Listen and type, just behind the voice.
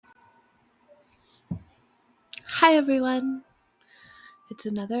Hi everyone! It's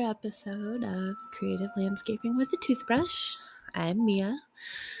another episode of Creative Landscaping with a Toothbrush. I'm Mia,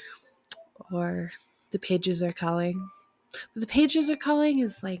 or The Pages Are Calling. The Pages Are Calling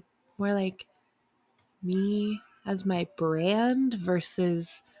is more like me as my brand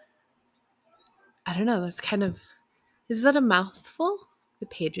versus, I don't know, is that a mouthful? The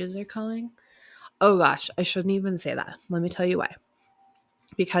Pages Are Calling? Oh gosh, I shouldn't even say that. Let me tell you why.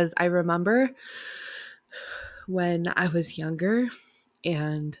 Because I remember when I was younger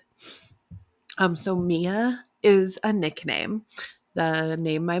and so Mia is a nickname. The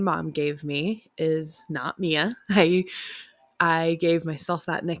name my mom gave me is not Mia. I gave myself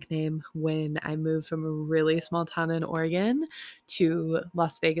that nickname when I moved from a really small town in Oregon to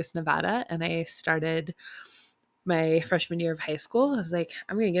Las Vegas, Nevada, and I started my freshman year of high school. I was like,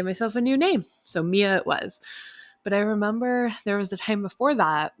 I'm going to give myself a new name. So Mia it was. But I remember there was a time before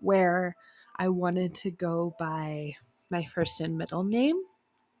that where I wanted to go by my first and middle name.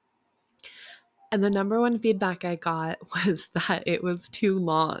 And the number one feedback I got was that it was too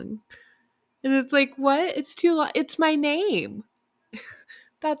long. And it's like, what? It's too long. It's my name.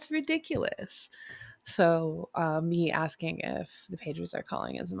 That's ridiculous. So me asking if the Pages Are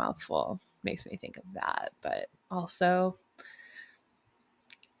Calling is a mouthful makes me think of that. But also,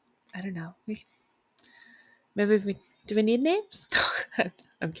 I don't know. Do we need names?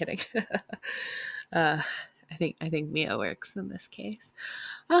 I'm kidding. I think Mia works in this case.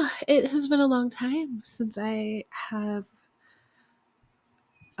 It has been a long time since I have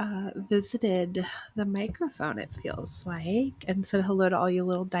visited the microphone, it feels like, and said hello to all you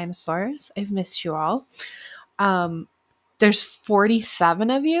little dinosaurs. I've missed you all. There's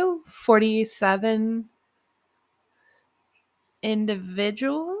 47 of you, 47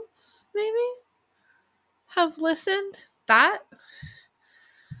 individuals, maybe, have listened. That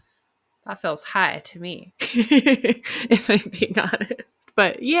feels high to me, if I'm being honest.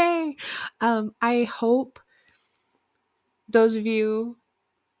 But yay! I hope those of you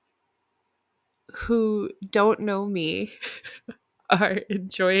who don't know me are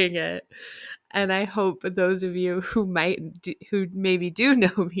enjoying it, and I hope those of you who maybe do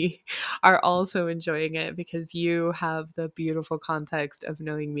know me are also enjoying it, because you have the beautiful context of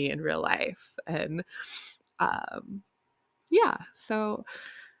knowing me in real life. And yeah, so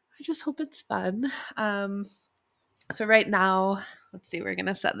I just hope it's fun. So right now, let's see, we're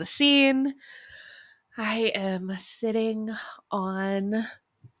gonna set the scene. I am sitting on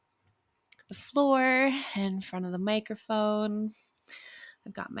the floor in front of the microphone.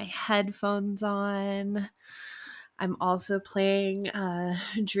 I've got my headphones on. I'm also playing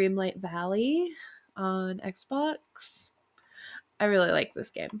Dreamlight Valley on Xbox. I really like this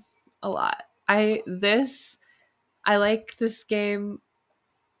game a lot. I like this game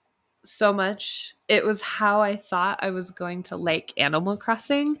so much. It was how I thought I was going to like Animal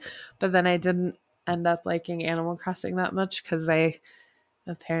Crossing, but then I didn't end up liking Animal Crossing that much because I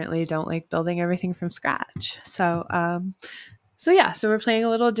apparently don't like building everything from scratch. So we're playing a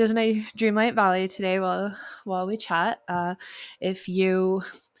little Disney Dreamlight Valley today while we chat. If you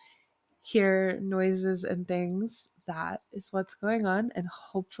hear noises and things, that is what's going on, and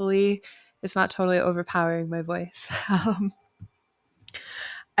hopefully it's not totally overpowering my voice.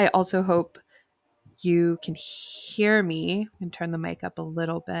 I also hope you can hear me and turn the mic up a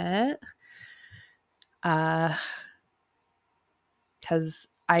little bit, because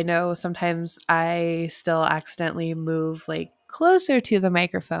I know sometimes I still accidentally move closer to the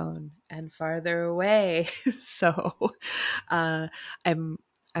microphone and farther away. So I'm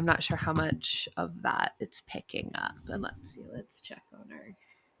not sure how much of that it's picking up. And let's check on our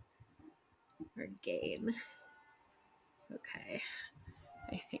gain. Okay,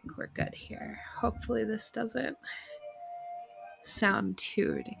 I think we're good here. Hopefully this doesn't sound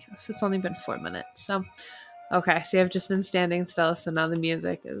too ridiculous. It's only been 4 minutes, so okay. See, I've just been standing still, so now the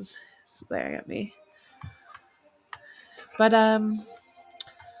music is glaring at me. But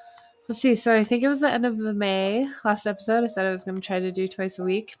let's see. So I think it was the end of the May last episode. I said I was going to try to do twice a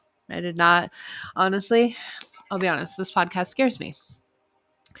week. I did not. Honestly, I'll be honest, this podcast scares me.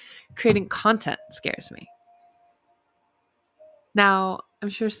 Creating content scares me. Now, I'm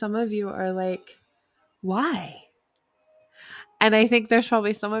sure some of you are like, why? And I think there's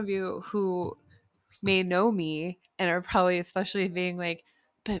probably some of you who may know me and are probably especially being like,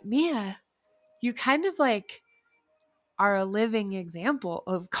 but Mia, you kind of are a living example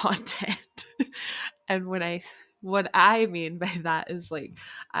of content. And what I mean by that is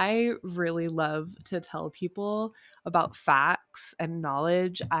I really love to tell people about facts and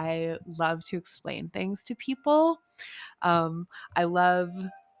knowledge. I love to explain things to people. I love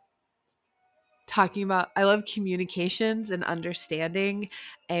talking about, I love communications and understanding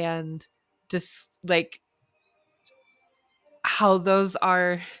and just like how those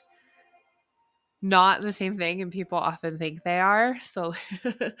are not the same thing and people often think they are. So,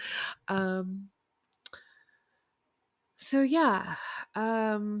 um, so yeah,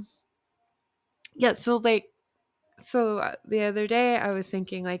 um, yeah. So like, the other day I was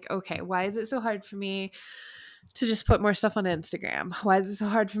thinking like, okay, why is it so hard for me to just put more stuff on Instagram? Why is it so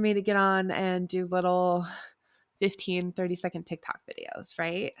hard for me to get on and do little 15-30 second TikTok videos,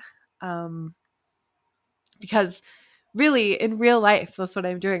 right? Because really in real life, that's what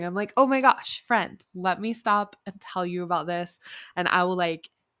I'm doing. I'm like, oh my gosh, friend, let me stop and tell you about this. And I will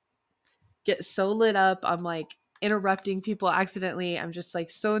like get so lit up. I'm like interrupting people accidentally. I'm just like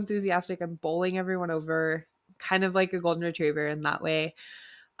so enthusiastic. I'm bowling everyone over, kind of like a golden retriever in that way.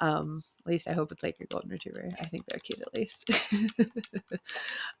 At least I hope it's like a golden retriever. I think they're cute at least.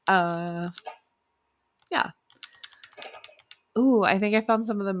 Yeah. Ooh, I think I found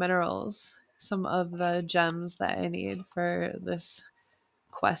some of the minerals, some of the gems that I need for this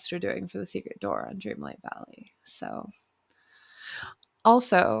quest we're doing for the secret door on Dreamlight Valley. So,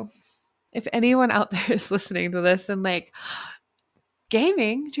 also, if anyone out there is listening to this and like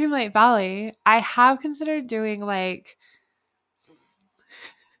gaming Dreamlight Valley, I have considered doing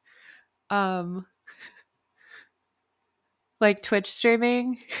um like Twitch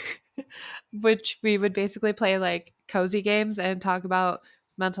streaming, which we would basically play like cozy games and talk about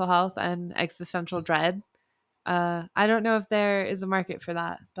mental health and existential dread. I don't know if there is a market for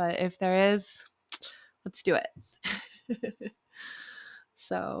that, but if there is, let's do it.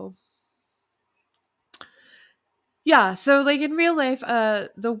 So, yeah, so like in real life,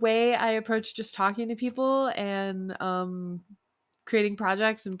 the way I approach just talking to people and creating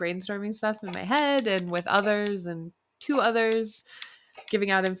projects and brainstorming stuff in my head and with others and to others,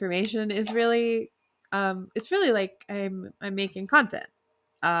 giving out information is really it's really like I'm making content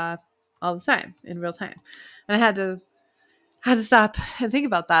uh all the time in real time. And I had to stop and think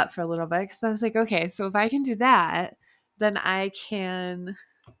about that for a little bit because I was like, okay, so if I can do that, then I can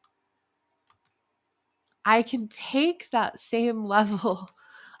take that same level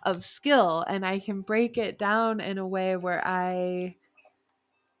of skill and I can break it down in a way where I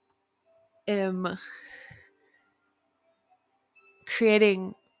am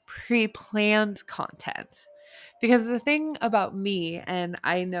creating pre-planned content. Because the thing about me, and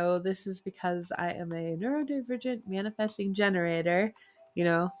I know this is because I am a neurodivergent manifesting generator,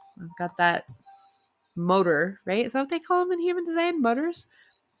 I've got that motor, right? Is that what they call them in human design? Motors?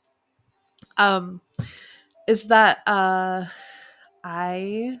 Um, is that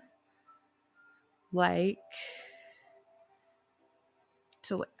I like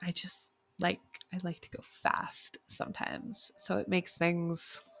to I just like I like to go fast sometimes. So it makes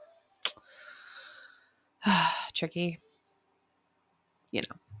things tricky, you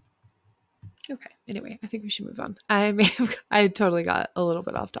know. Okay. Anyway, I think we should move on. I totally got a little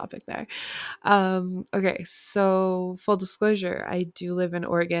bit off topic there. Okay, so full disclosure, I do live in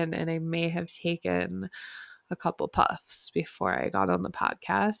Oregon and I may have taken a couple puffs before I got on the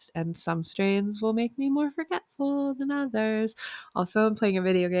podcast, and some strains will make me more forgetful than others. Also, I'm playing a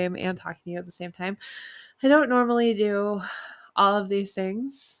video game and talking to you at the same time. I don't normally do all of these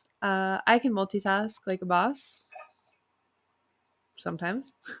things. I can multitask like a boss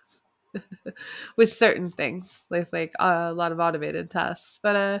sometimes. With certain things, like a lot of automated tasks.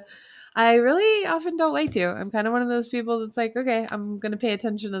 But I really often don't like to. I'm kind of one of those people that's like, okay, I'm going to pay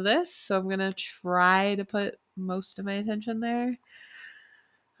attention to this. So I'm going to try to put most of my attention there.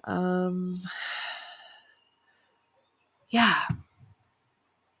 Yeah.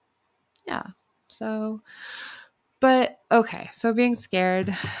 Yeah. So, but okay. So being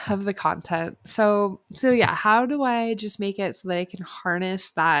scared of the content. So yeah, how do I just make it so that I can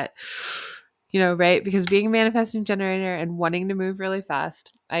harness that, right? Because being a manifesting generator and wanting to move really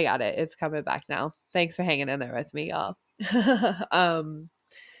fast, I got it. It's coming back now. Thanks for hanging in there with me, y'all.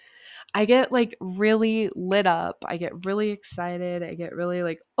 I get like really lit up. I get really excited. I get really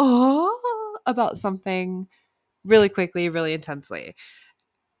like, oh, about something really quickly, really intensely.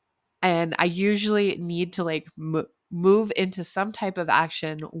 And I usually need to like move into some type of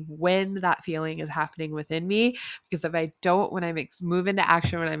action when that feeling is happening within me. Because if I don't, when I move into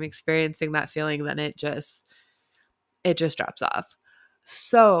action, when I'm experiencing that feeling, then it just drops off.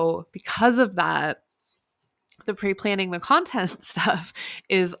 So because of that, the pre-planning the content stuff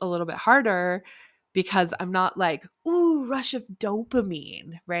is a little bit harder because I'm not like, ooh, rush of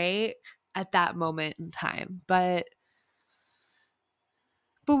dopamine, right? At that moment in time. But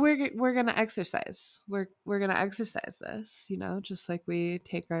but we're gonna exercise. We're gonna exercise this, just like we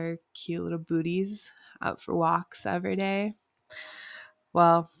take our cute little booties out for walks every day.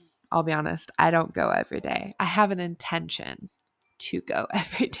 Well, I'll be honest, I don't go every day. I have an intention to go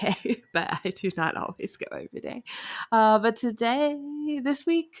every day, but I do not always go every day. But this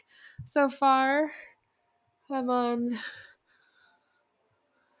week, so far, I'm on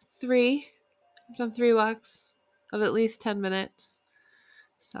three. I've done 3 walks of at least 10 minutes.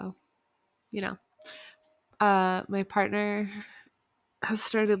 So, my partner has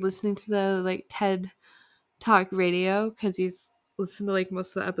started listening to the TED Talk radio because he's listened to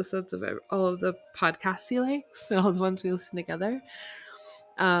most of the episodes of all of the podcasts he likes and all the ones we listen together.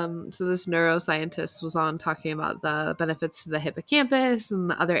 So this neuroscientist was on talking about the benefits to the hippocampus and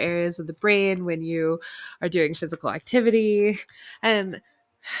the other areas of the brain when you are doing physical activity. And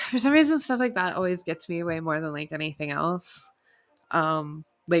for some reason, stuff like that always gets me way more than anything else.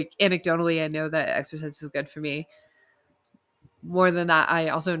 Anecdotally, I know that exercise is good for me. More than that, I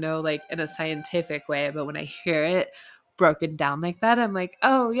also know in a scientific way, but when I hear it broken down like that, I'm like,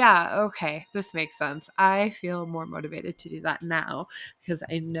 oh yeah, okay, this makes sense. I feel more motivated to do that now because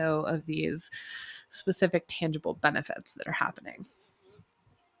I know of these specific tangible benefits that are happening.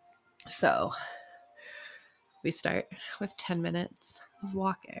 So we start with 10 minutes of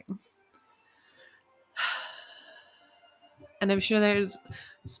walking. And I'm sure there's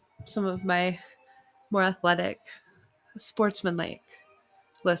some of my more athletic, sportsman-like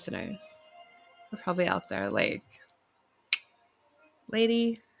listeners are probably out there lady,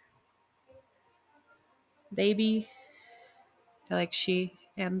 baby, she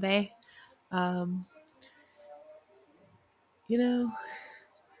and they. 10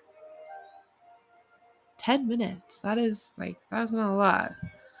 minutes. That's not a lot.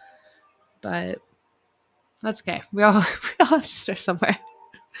 But that's okay. We all have to start somewhere.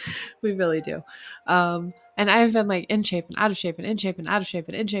 We really do. And I've been in shape and out of shape and in shape and out of shape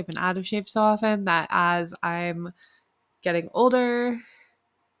and in shape and out of shape so often that as I'm getting older,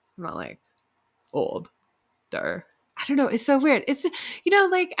 I'm not older. I don't know. It's so weird. It's,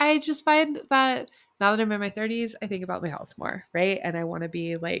 I just find that now that I'm in my 30s, I think about my health more, right? And I want to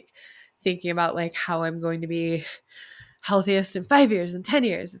be thinking about how I'm going to be healthiest in 5 years and 10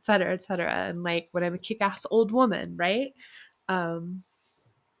 years, et cetera, et cetera. And when I'm a kick-ass old woman, right?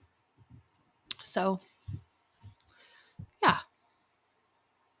 So yeah.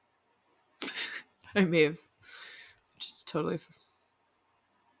 I may have just totally,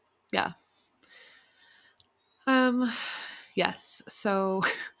 yeah. Yes. So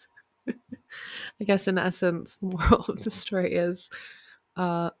I guess in essence, the moral of the story is,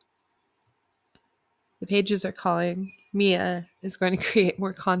 the pages are calling. Mia is going to create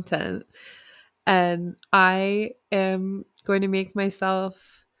more content, and I am going to make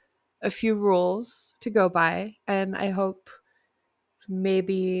myself a few rules to go by, and I hope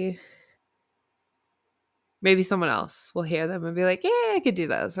maybe someone else will hear them and be like, yeah, I could do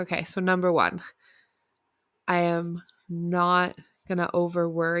those. Okay, so number 1, I am not gonna over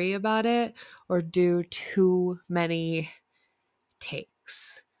worry about it or do too many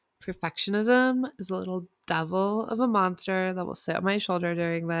takes. Perfectionism is a little devil of a monster that will sit on my shoulder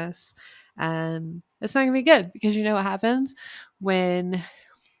during this, and it's not gonna be good because you know what happens when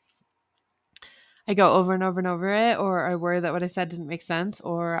I go over and over and over it, or I worry that what I said didn't make sense,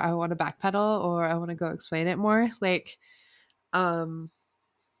 or I want to backpedal, or I want to go explain it more.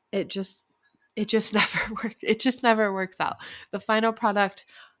 It just never works. It just never works out. The final product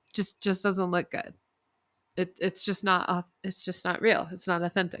just doesn't look good. It's just not real. It's not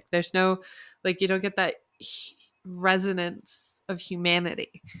authentic. There's no you don't get that resonance of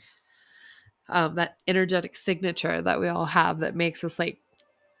humanity, that energetic signature that we all have that makes us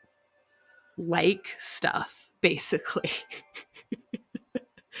stuff basically.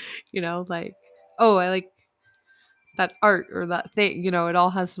 Oh, I like that art or that thing, it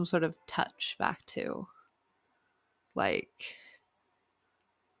all has some sort of touch back to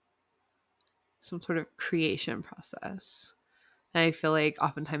some sort of creation process. And I feel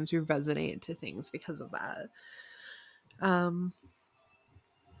oftentimes we resonate to things because of that.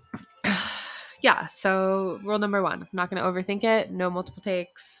 Yeah, so rule number 1, I'm not going to overthink it. No multiple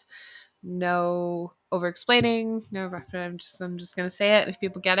takes, no over explaining, no reference. I'm just going to say it. If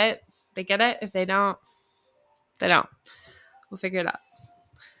people get it, they get it. If they don't, they don't. We'll figure it out.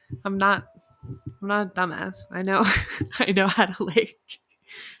 I'm not a dumbass. I know I know how to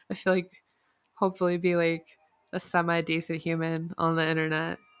I feel hopefully be a semi-decent human on the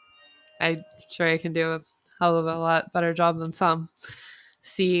internet. I'm sure I can do a hell of a lot better job than some.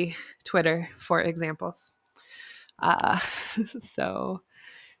 See Twitter for examples. So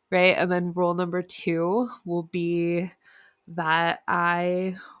right? And then rule number 2 will be that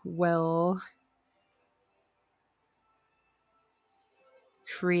I will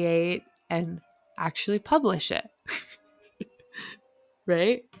create and actually publish it,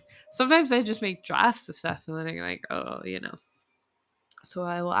 right? Sometimes I just make drafts of stuff and then I'm like, oh, So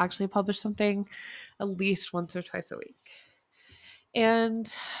I will actually publish something at least once or twice a week.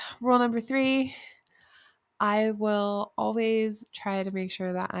 And rule number 3, I will always try to make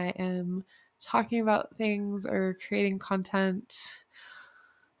sure that I am talking about things or creating content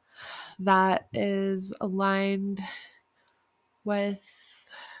that is aligned with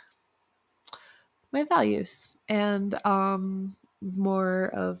my values and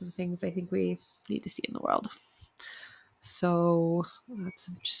more of the things I think we need to see in the world. So that's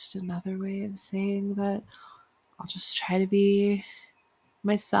just another way of saying that I'll just try to be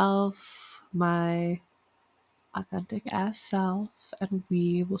myself, my authentic ass self, and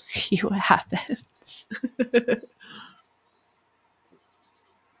we will see what happens.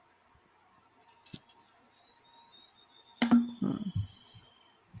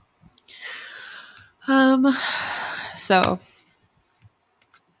 So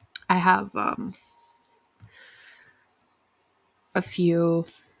I have a few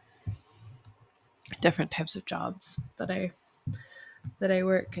different types of jobs that I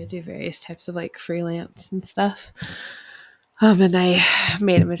work. I do various types of like freelance and stuff. And I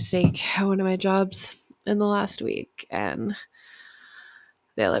made a mistake at one of my jobs in the last week and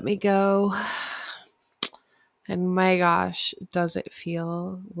they let me go. And my gosh, does it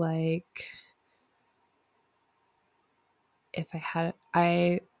feel like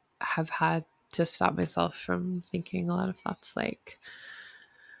I have had to stop myself from thinking a lot of thoughts like,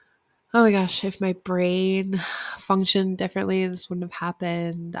 oh my gosh, if my brain functioned differently, this wouldn't have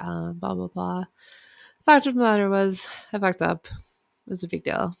happened, blah, blah, blah. Fact of the matter was, I fucked up. It was a big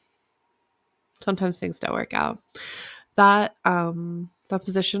deal. Sometimes things don't work out. That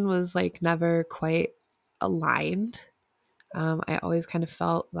position was like never quite aligned. I always kind of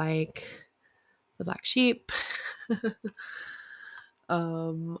felt like the black sheep.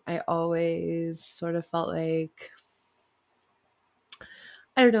 I always sort of felt like,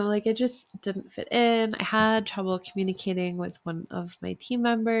 I don't know, like it just didn't fit in. I had trouble communicating with one of my team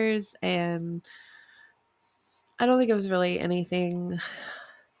members, and I don't think it was really anything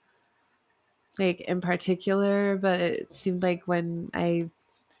like in particular, but it seemed like when I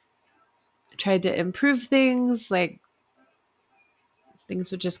tried to improve things, like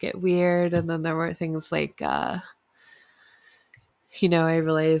things would just get weird. And then there were things like, I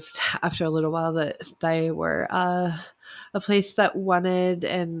realized after a little while that they were a place that wanted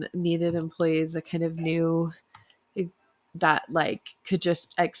and needed employees that kind of knew that like could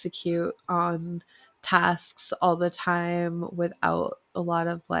just execute on tasks all the time without a lot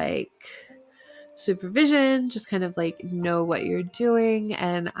of like supervision, just kind of like know what you're doing.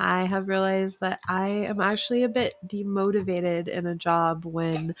 And I have realized that I am actually a bit demotivated in a job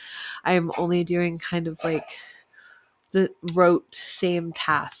when I'm only doing kind of like the rote same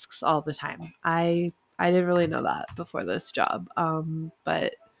tasks all the time. I didn't really know that before this job.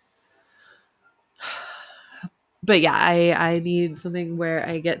 But yeah, I need something where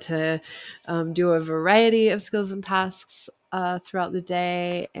I get to do a variety of skills and tasks throughout the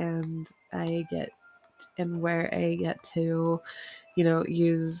day, and where I get to,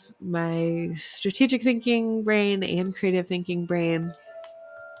 use my strategic thinking brain and creative thinking brain.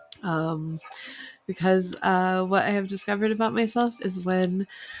 Because what I have discovered about myself is when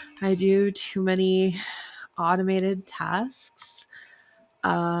I do too many automated tasks,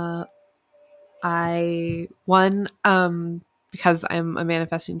 because I'm a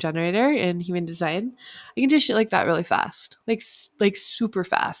manifesting generator in human design, I can do shit like that really fast, like super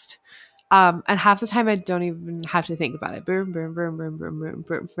fast. And half the time I don't even have to think about it. Boom, boom, boom, boom, boom, boom,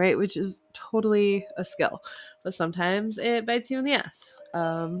 boom, right? Which is totally a skill. But sometimes it bites you in the ass.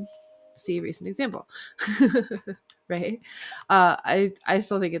 See a recent example. Right? I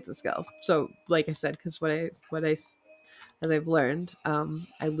still think it's a skill. So like I said, because as I've learned,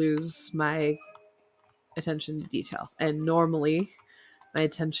 I lose my attention to detail. And normally my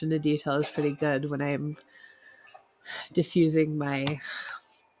attention to detail is pretty good when I'm diffusing my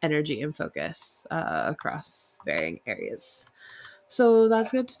energy and focus across varying areas. So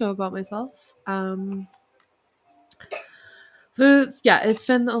that's good to know about myself. Yeah, it's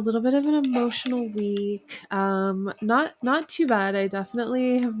been a little bit of an emotional week. Not too bad. I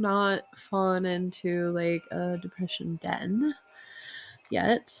definitely have not fallen into like a depression den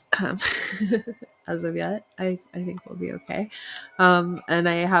yet. As of yet, I think we'll be okay. And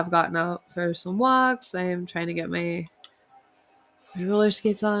I have gotten out for some walks. I am trying to get my roller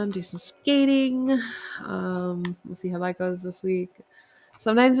skates on, do some skating. We'll see how that goes this week.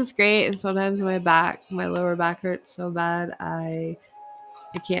 Sometimes it's great, and sometimes my lower back hurts so bad I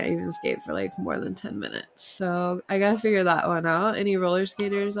can't even skate for like more than 10 minutes. So I gotta figure that one out. Any roller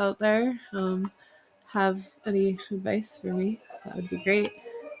skaters out there have any advice for me? That would be great.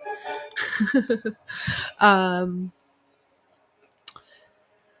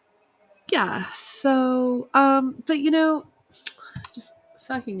 Yeah, so but just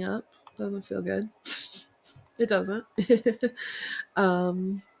fucking up doesn't feel good. It doesn't.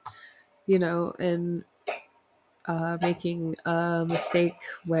 um and making a mistake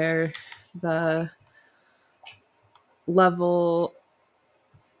where the level,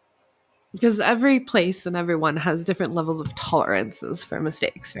 because every place and everyone has different levels of tolerances for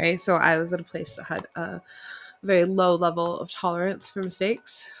mistakes, right? So I was at a place that had a very low level of tolerance for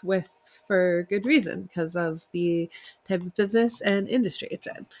mistakes, for good reason, because of the type of business and industry it's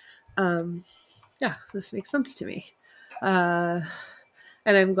in. Yeah, this makes sense to me.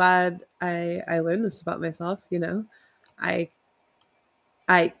 And I'm glad I learned this about myself. I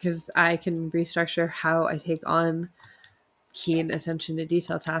because I can restructure how I take on keen attention to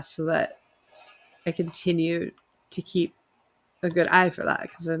detail tasks so that I continue to keep a good eye for that,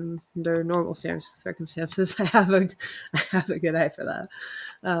 because under normal circumstances I have a good eye for that.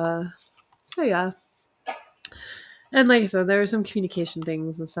 So yeah. And like I said, there are some communication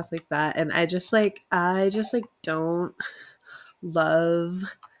things and stuff like that, and I just don't love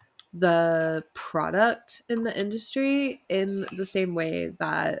the product in the industry in the same way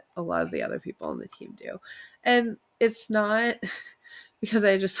that a lot of the other people on the team do. And it's not because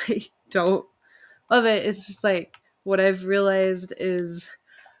I just don't love it. It's just what I've realized is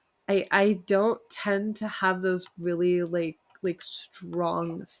I don't tend to have those really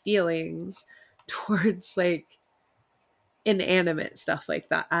strong feelings towards inanimate stuff like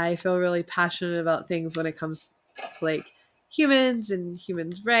that. I feel really passionate about things when it comes to humans and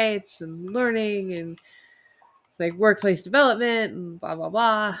humans' rights and learning and workplace development and blah blah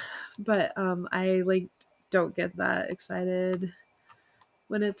blah. But I don't get that excited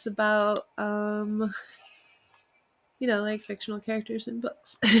when it's about fictional characters in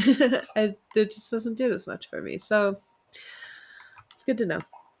books. It just doesn't do as much for me. So it's good to know.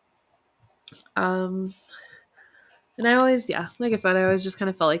 And I always, like I said, I always just kind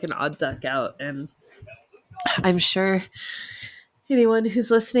of felt like an odd duck out. And I'm sure anyone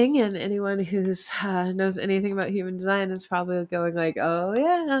who's listening and anyone who's knows anything about human design is probably going oh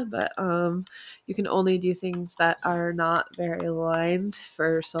yeah, but you can only do things that are not very aligned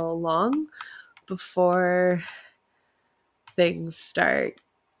for so long before things start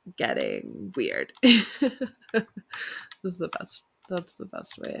getting weird. This is the best. That's the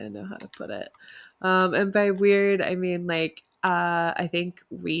best way I know how to put it. And by weird, I mean I think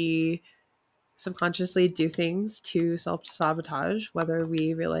we subconsciously do things to self-sabotage, whether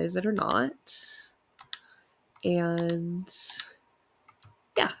we realize it or not. And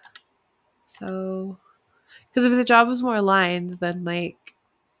yeah. So, because if the job was more aligned, then no,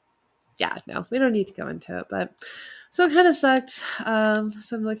 we don't need to go into it. But so it kind of sucked. So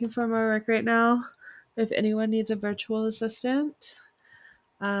I'm looking for more work right now. If anyone needs a virtual assistant,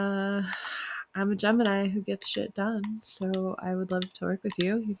 I'm a Gemini who gets shit done. So I would love to work with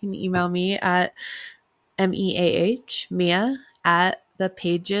you. You can email me at Mia at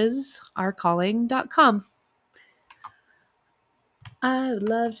thepagesarecalling.com. I would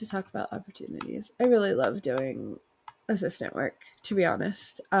love to talk about opportunities. I really love doing assistant work, to be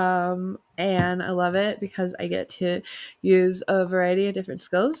honest. And I love it because I get to use a variety of different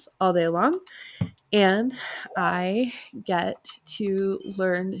skills all day long. And I get to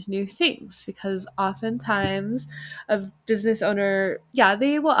learn new things, because oftentimes a business owner,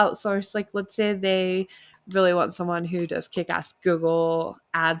 they will outsource. Let's say they really want someone who does kick-ass Google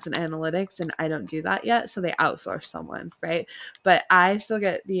ads and analytics, and I don't do that yet, so they outsource someone, right? But I still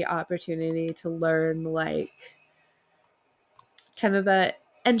get the opportunity to learn kind of the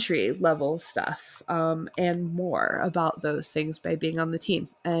entry level stuff and more about those things by being on the team.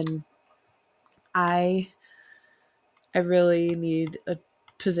 And I really need a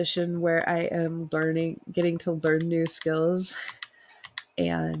position where I am getting to learn new skills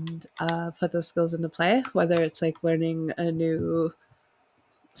and put those skills into play, whether it's learning a new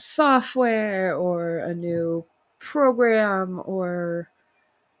software or a new program or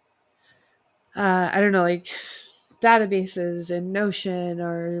I don't know, databases in Notion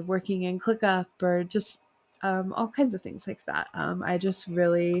or working in ClickUp or just all kinds of things like that. I just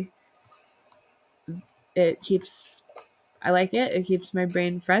really, I like it. It keeps my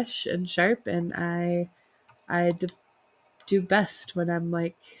brain fresh and sharp, and I do best when I'm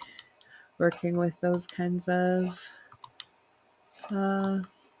like working with those kinds of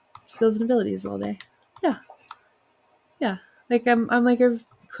skills and abilities all day. Yeah. Like I'm like a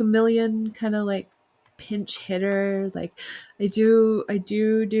chameleon kind of like pinch hitter. Like I do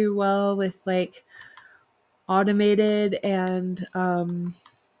well with like automated and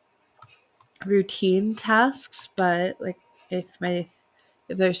routine tasks, but like if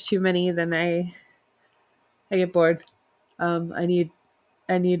there's too many, then I get bored. I need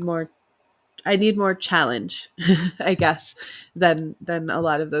more challenge, I guess, than a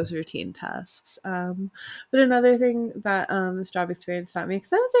lot of those routine tasks. But another thing that this job experience taught me,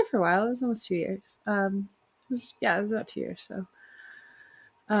 because I was there for a while, it was almost 2 years. It was about 2 years. So,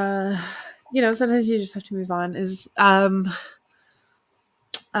 sometimes you just have to move on.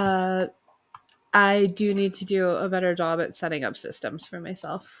 I do need to do a better job at setting up systems for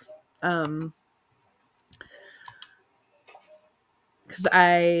myself. Because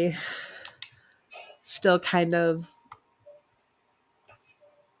I still kind of,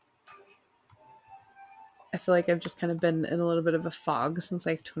 I feel like I've just kind of been in a little bit of a fog since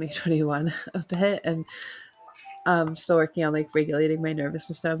like 2021 a bit, and still working on like regulating my nervous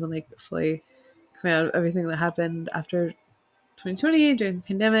system and like fully coming out of everything that happened after 2020 during the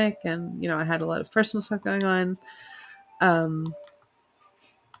pandemic. And I had a lot of personal stuff going on.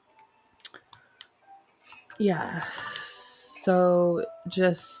 Yeah, so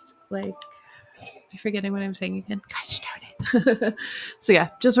just like, I'm forgetting what I'm saying again. Gosh darn it. So yeah,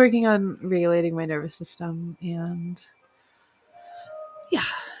 just working on regulating my nervous system. And yeah,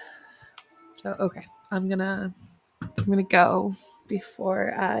 so okay, I'm gonna go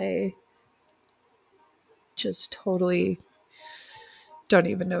before I just totally don't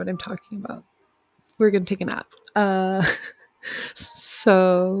even know what I'm talking about. We're gonna take a nap.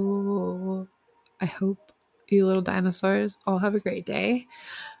 So I hope you little dinosaurs all have a great day.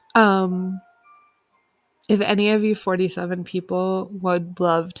 If any of you 47 people would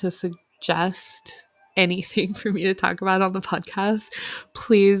love to suggest anything for me to talk about on the podcast,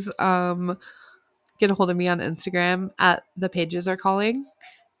 please get a hold of me on Instagram at The Pages Are Calling.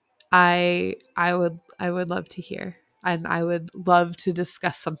 I would love to hear, and I would love to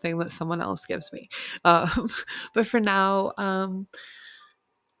discuss something that someone else gives me. But for now,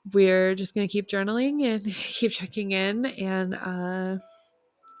 we're just gonna keep journaling and keep checking in and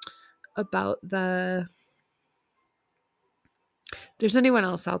about the. If there's anyone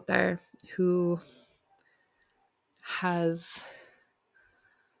else out there who has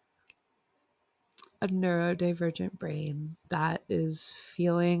a neurodivergent brain that is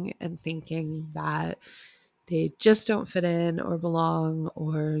feeling and thinking that they just don't fit in or belong,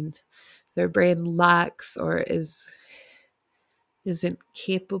 or their brain lacks or isn't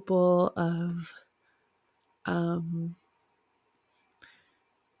capable of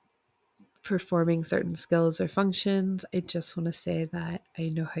performing certain skills or functions, I just want to say that I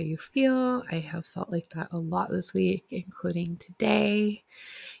know how you feel. I have felt like that a lot this week, including today.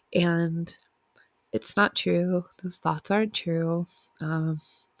 And it's not true. Those thoughts aren't true.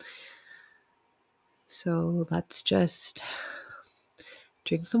 So let's just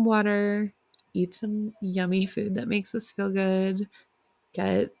drink some water, eat some yummy food that makes us feel good,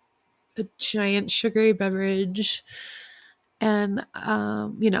 get a giant sugary beverage, and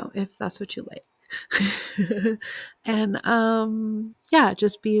if that's what you like. And yeah,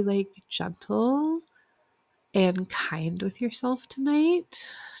 just be like gentle and kind with yourself today,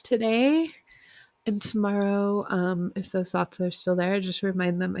 and tomorrow. If those thoughts are still there, just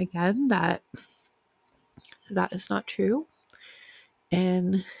remind them again that that is not true,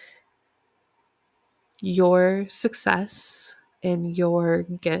 and your success and your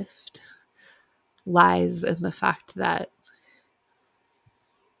gift lies in the fact that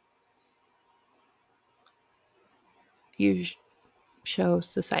you show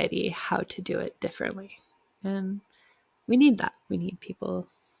society how to do it differently. And we need that. We need people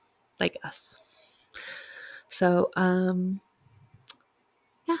like us. So,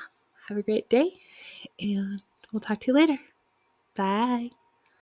 yeah, have a great day, and we'll talk to you later. Bye.